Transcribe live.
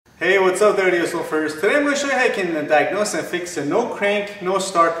Hey, what's up there, first. Today I'm going to show you how you can diagnose and fix a no crank, no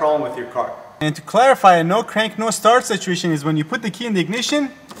start problem with your car. And to clarify, a no crank, no start situation is when you put the key in the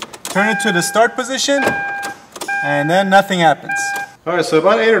ignition, turn it to the start position, and then nothing happens. Alright, so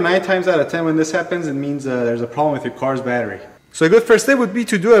about 8 or 9 times out of 10 when this happens, it means there's a problem with your car's battery. So a good first step would be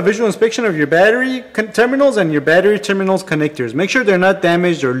to do a visual inspection of your battery terminals and your battery terminals connectors. Make sure they're not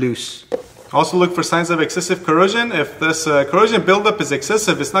damaged or loose. Also look for signs of excessive corrosion. If this corrosion buildup is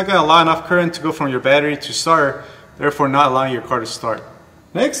excessive, it's not going to allow enough current to go from your battery to start, therefore not allowing your car to start.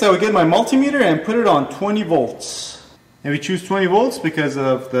 Next, I would get my multimeter and put it on 20 volts. And we choose 20 volts because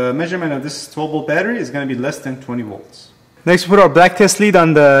of the measurement of this 12 volt battery is going to be less than 20 volts. Next, we put our black test lead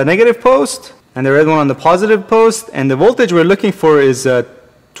on the negative post and the red one on the positive post, and the voltage we're looking for is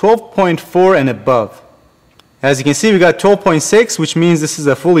 12.4 and above. As you can see, we got 12.6, which means this is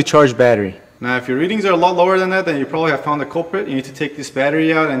a fully charged battery. Now, if your readings are a lot lower than that, then you probably have found the culprit. You need to take this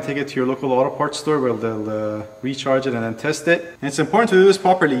battery out and take it to your local auto parts store where they'll recharge it and then test it. And it's important to do this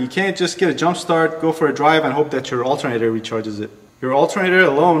properly. You can't just get a jump start, go for a drive, and hope that your alternator recharges it. Your alternator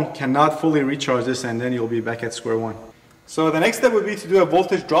alone cannot fully recharge this, and then you'll be back at square one. So the next step would be to do a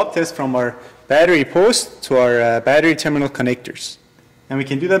voltage drop test from our battery post to our battery terminal connectors. And we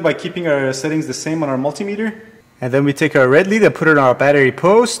can do that by keeping our settings the same on our multimeter. And then we take our red lead and put it on our battery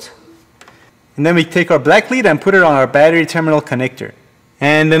post. And then we take our black lead and put it on our battery terminal connector.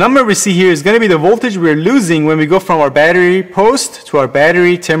 And the number we see here is going to be the voltage we're losing when we go from our battery post to our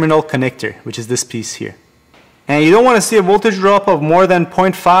battery terminal connector, which is this piece here. And you don't want to see a voltage drop of more than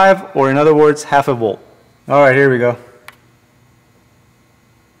 0.5, or in other words, half a volt. Alright, here we go.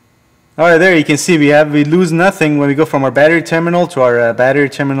 Alright, there you can see we lose nothing when we go from our battery terminal to our battery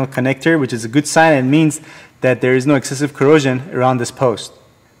terminal connector, which is a good sign and means that there is no excessive corrosion around this post.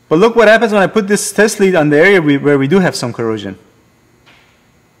 But look what happens when I put this test lead on the area where we do have some corrosion.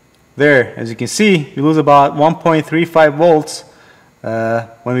 There, as you can see, we lose about 1.35 volts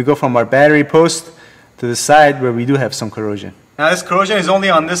when we go from our battery post to the side where we do have some corrosion. Now this corrosion is only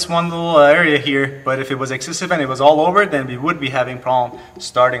on this one little area here, but if it was excessive and it was all over, then we would be having problem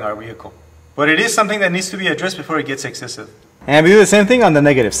starting our vehicle. But it is something that needs to be addressed before it gets excessive. And we do the same thing on the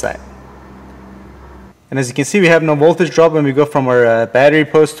negative side. And as you can see, we have no voltage drop when we go from our battery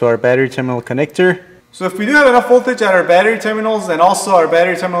post to our battery terminal connector. So if we do have enough voltage at our battery terminals and also our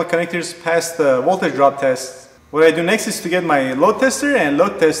battery terminal connectors pass the voltage drop test, what I do next is to get my load tester and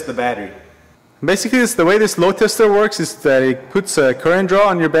load test the battery. Basically, the way this load tester works is that it puts a current draw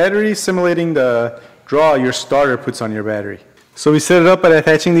on your battery, simulating the draw your starter puts on your battery. So we set it up by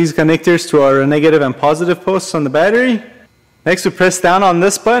attaching these connectors to our negative and positive posts on the battery. Next, we press down on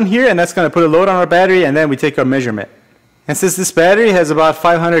this button here, and that's going to put a load on our battery, and then we take our measurement. And since this battery has about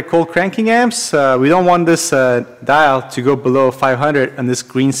 500 cold cranking amps, we don't want this dial to go below 500 on this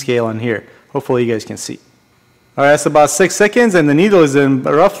green scale on here. Hopefully you guys can see. Alright, that's about 6 seconds, and the needle is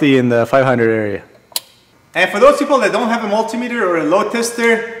roughly in the 500 area. And for those people that don't have a multimeter or a load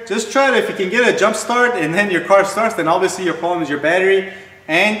tester, just try it. If you can get a jump start and then your car starts, then obviously your problem is your battery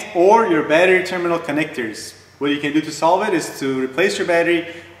and or your battery terminal connectors. What you can do to solve it is to replace your battery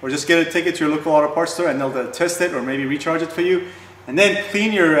or just take it to your local auto parts store and they'll test it or maybe recharge it for you. And then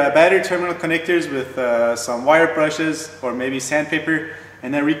clean your battery terminal connectors with some wire brushes or maybe sandpaper,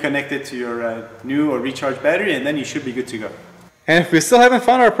 and then reconnect it to your new or recharged battery, and then you should be good to go. And if we still haven't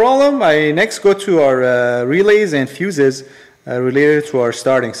found our problem, I next go to our relays and fuses related to our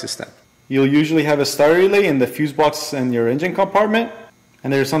starting system. You'll usually have a starter relay in the fuse box in your engine compartment.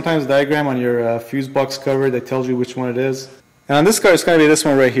 And there's sometimes a diagram on your fuse box cover that tells you which one it is. And on this car, it's going to be this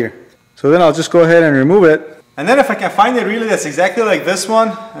one right here. So then I'll just go ahead and remove it. And then if I can find a relay that's exactly like this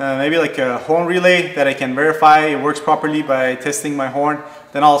one, maybe like a horn relay that I can verify it works properly by testing my horn,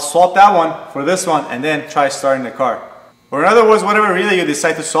 then I'll swap that one for this one and then try starting the car. Or in other words, whatever relay you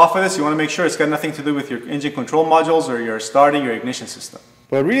decide to swap for this, you want to make sure it's got nothing to do with your engine control modules or your starting or ignition system.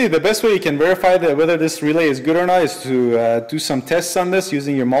 But really, the best way you can verify whether this relay is good or not is to do some tests on this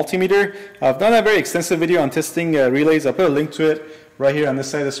using your multimeter. I've done a very extensive video on testing relays. I'll put a link to it right here on this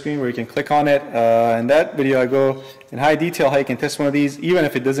side of the screen where you can click on it. In that video, I go in high detail how you can test one of these, even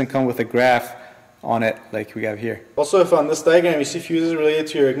if it doesn't come with a graph on it like we have here. Also, if on this diagram you see fuses related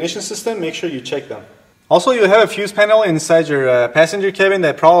to your ignition system, make sure you check them. Also, you'll have a fuse panel inside your passenger cabin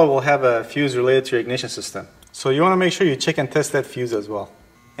that probably will have a fuse related to your ignition system. So you want to make sure you check and test that fuse as well.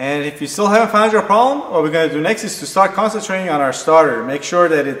 And if you still haven't found your problem, what we're going to do next is to start concentrating on our starter. Make sure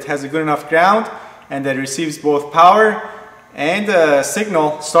that it has a good enough ground and that it receives both power and a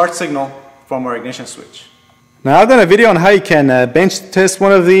signal, start signal from our ignition switch. Now I've done a video on how you can bench test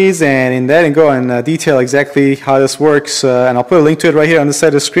one of these, and in that and go in detail exactly how this works, and I'll put a link to it right here on this side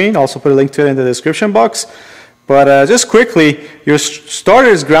of the screen. Also put a link to it in the description box. But just quickly, your starter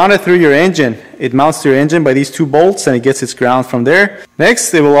is grounded through your engine. It mounts to your engine by these two bolts and it gets its ground from there.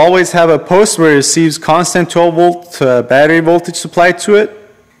 Next, it will always have a post where it receives constant 12 volt battery voltage supplied to it.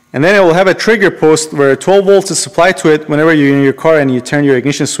 And then it will have a trigger post where 12 volts is supplied to it whenever you're in your car and you turn your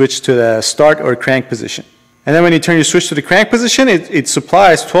ignition switch to the start or crank position. And then when you turn your switch to the crank position, it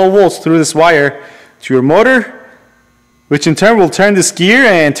supplies 12 volts through this wire to your motor, which in turn will turn this gear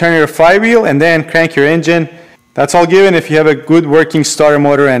and turn your flywheel and then crank your engine. That's all given if you have a good working starter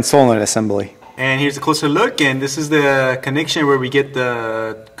motor and solenoid assembly. And here's a closer look, and this is the connection where we get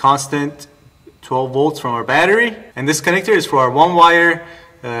the constant 12 volts from our battery. And this connector is for our one wire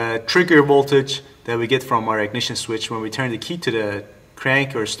trigger voltage that we get from our ignition switch when we turn the key to the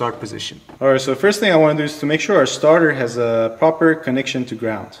crank or start position. Alright, so the first thing I want to do is to make sure our starter has a proper connection to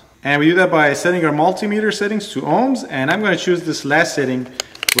ground. And we do that by setting our multimeter settings to ohms, and I'm going to choose this last setting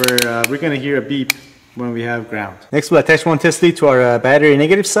where we're going to hear a beep when we have ground. Next we'll attach one test lead to our battery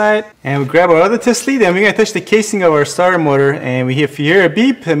negative side, and we grab our other test lead and we're going to touch the casing of our starter motor, and if you hear a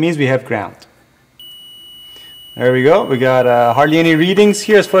beep, that means we have ground. There we go. We got hardly any readings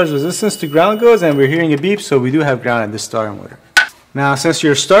here as far as resistance to ground goes, and we're hearing a beep, so we do have ground in this starter motor. Now since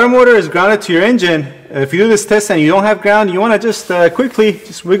your starter motor is grounded to your engine, if you do this test and you don't have ground, you want to just quickly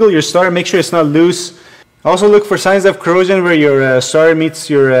wiggle your starter, make sure it's not loose. Also look for signs of corrosion where your starter meets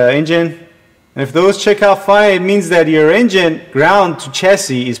your engine. And if those check out fine, it means that your engine ground to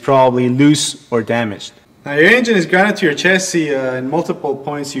chassis is probably loose or damaged. Now your engine is grounded to your chassis in multiple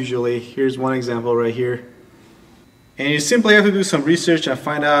points usually. Here's one example right here. And you simply have to do some research and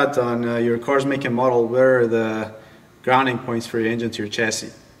find out on your car's make and model where are the grounding points for your engine to your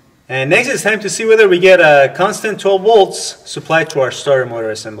chassis. And next it's time to see whether we get a constant 12 volts supplied to our starter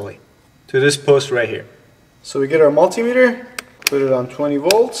motor assembly, to this post right here. So we get our multimeter, put it on 20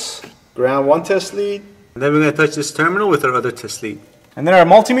 volts, ground one test lead, and then we're going to touch this terminal with our other test lead. And then our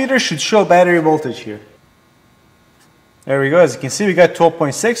multimeter should show battery voltage here. There we go. As you can see, we got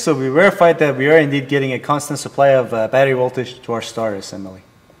 12.6, so we verified that we are indeed getting a constant supply of battery voltage to our starter assembly.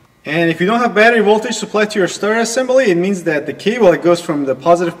 And if you don't have battery voltage supplied to your starter assembly, it means that the cable that goes from the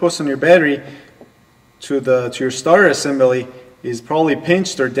positive post on your battery to your starter assembly is probably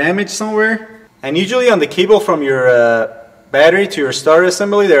pinched or damaged somewhere. And usually on the cable from your battery to your starter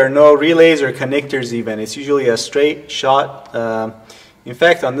assembly, there are no relays or connectors even. It's usually a straight shot. In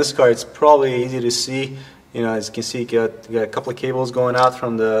fact, on this car, it's probably easy to see. You know, as you can see, you got a couple of cables going out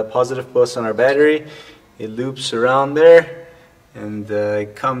from the positive post on our battery. It loops around there, and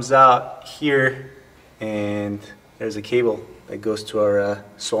it comes out here, and there's a cable that goes to our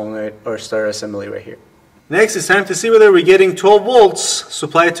solenoid or starter assembly right here. Next, it's time to see whether we're getting 12 volts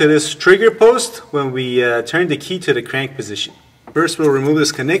supplied to this trigger post when we turn the key to the crank position. First, we'll remove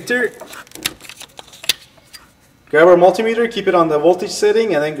this connector. Grab our multimeter, keep it on the voltage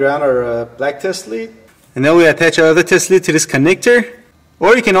setting, and then ground our black test lead. And then we attach our other test lead to this connector.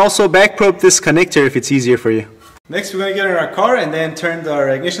 Or you can also back probe this connector if it's easier for you. Next, we're going to get in our car and then turn our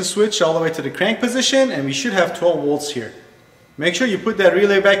ignition switch all the way to the crank position, and we should have 12 volts here. Make sure you put that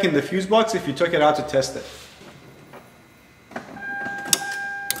relay back in the fuse box if you took it out to test it.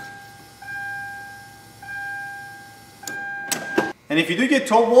 And if you do get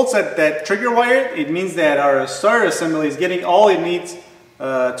 12 volts at that trigger wire, it means that our starter assembly is getting all it needs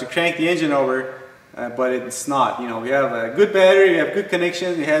to crank the engine over, but it's not. You know, we have a good battery, we have good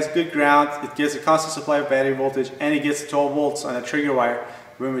connections, it has good ground, it gets a constant supply of battery voltage, and it gets 12 volts on a trigger wire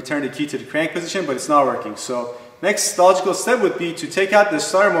when we turn the key to the crank position, but it's not working. So next logical step would be to take out the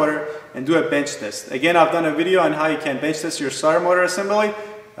starter motor and do a bench test. Again, I've done a video on how you can bench test your starter motor assembly.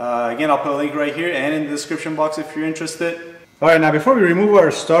 Again, I'll put a link right here and in the description box if you're interested. Alright, now before we remove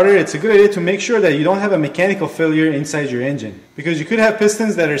our starter, it's a good idea to make sure that you don't have a mechanical failure inside your engine. Because you could have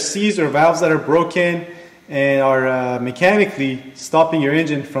pistons that are seized or valves that are broken and are mechanically stopping your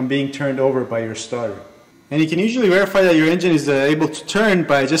engine from being turned over by your starter. And you can usually verify that your engine is able to turn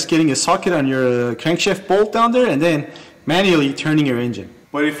by just getting a socket on your crankshaft bolt down there and then manually turning your engine.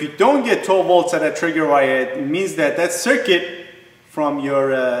 But if you don't get 12 volts at that trigger wire, it means that that circuit from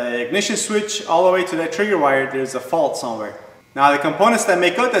your ignition switch all the way to that trigger wire, there's a fault somewhere. Now the components that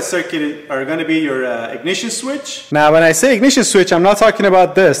make up that circuit are going to be your ignition switch. Now when I say ignition switch, I'm not talking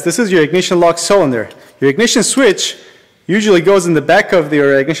about this. This is your ignition lock cylinder. Your ignition switch usually goes in the back of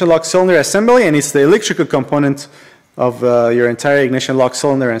your ignition lock cylinder assembly, and it's the electrical component of your entire ignition lock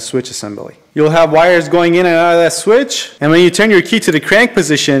cylinder and switch assembly. You'll have wires going in and out of that switch, and when you turn your key to the crank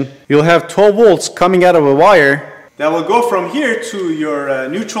position, you'll have 12 volts coming out of a wire that will go from here to your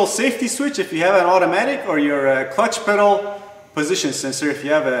neutral safety switch if you have an automatic, or your clutch pedal position sensor if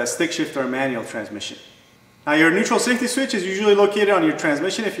you have a stick shift or manual transmission. Now your neutral safety switch is usually located on your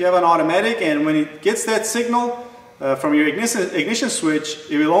transmission if you have an automatic, and when it gets that signal from your ignition switch,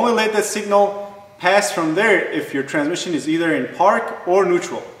 it will only let that signal pass from there if your transmission is either in park or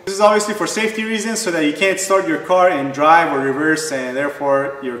neutral. This is obviously for safety reasons, so that you can't start your car and drive or reverse, and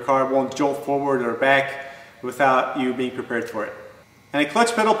therefore your car won't jolt forward or back without you being prepared for it. And a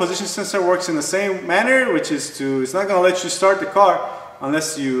clutch pedal position sensor works in the same manner, which is it's not going to let you start the car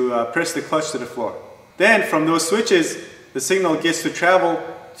unless you press the clutch to the floor. Then from those switches, the signal gets to travel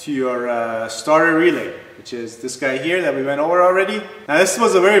to your starter relay, which is this guy here that we went over already. Now this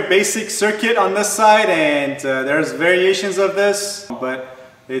was a very basic circuit on this side, and there's variations of this, but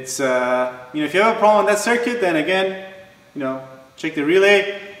it's if you have a problem with that circuit, then again, check the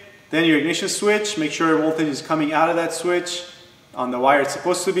relay, then your ignition switch, make sure voltage is coming out of that switch on the wire it's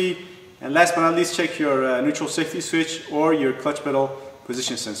supposed to be, and last but not least, check your neutral safety switch or your clutch pedal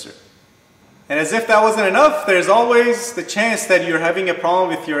position sensor. And as if that wasn't enough, there's always the chance that you're having a problem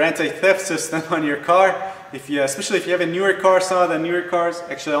with your anti-theft system on your car. Especially if you have a newer car. Some of the newer cars,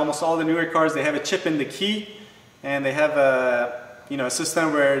 actually almost all the newer cars, they have a chip in the key, and they have a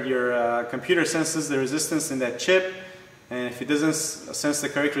system where your computer senses the resistance in that chip, and if it doesn't sense the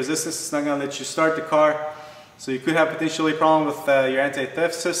correct resistance, it's not going to let you start the car. So you could have potentially a problem with your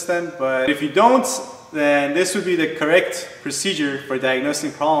anti-theft system, but if you don't, then this would be the correct procedure for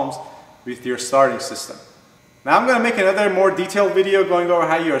diagnosing problems with your starting system. Now I'm going to make another more detailed video going over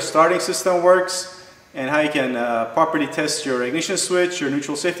how your starting system works and how you can properly test your ignition switch, your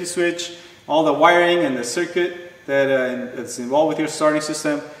neutral safety switch, all the wiring and the circuit that's involved with your starting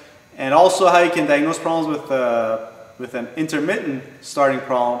system, and also how you can diagnose problems with an intermittent starting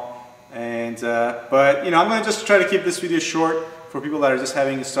problem. But I'm going to just try to keep this video short for people that are just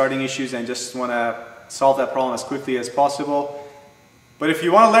having starting issues and just want to solve that problem as quickly as possible. But if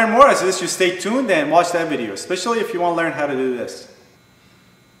you want to learn more, I suggest you stay tuned and watch that video, especially if you want to learn how to do this.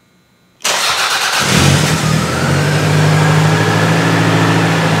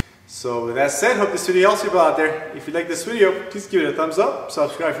 So with that said, hope this video helps you out there. If you like this video, please give it a thumbs up,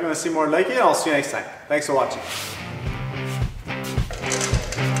 subscribe if you want to see more like it, and I'll see you next time. Thanks for watching.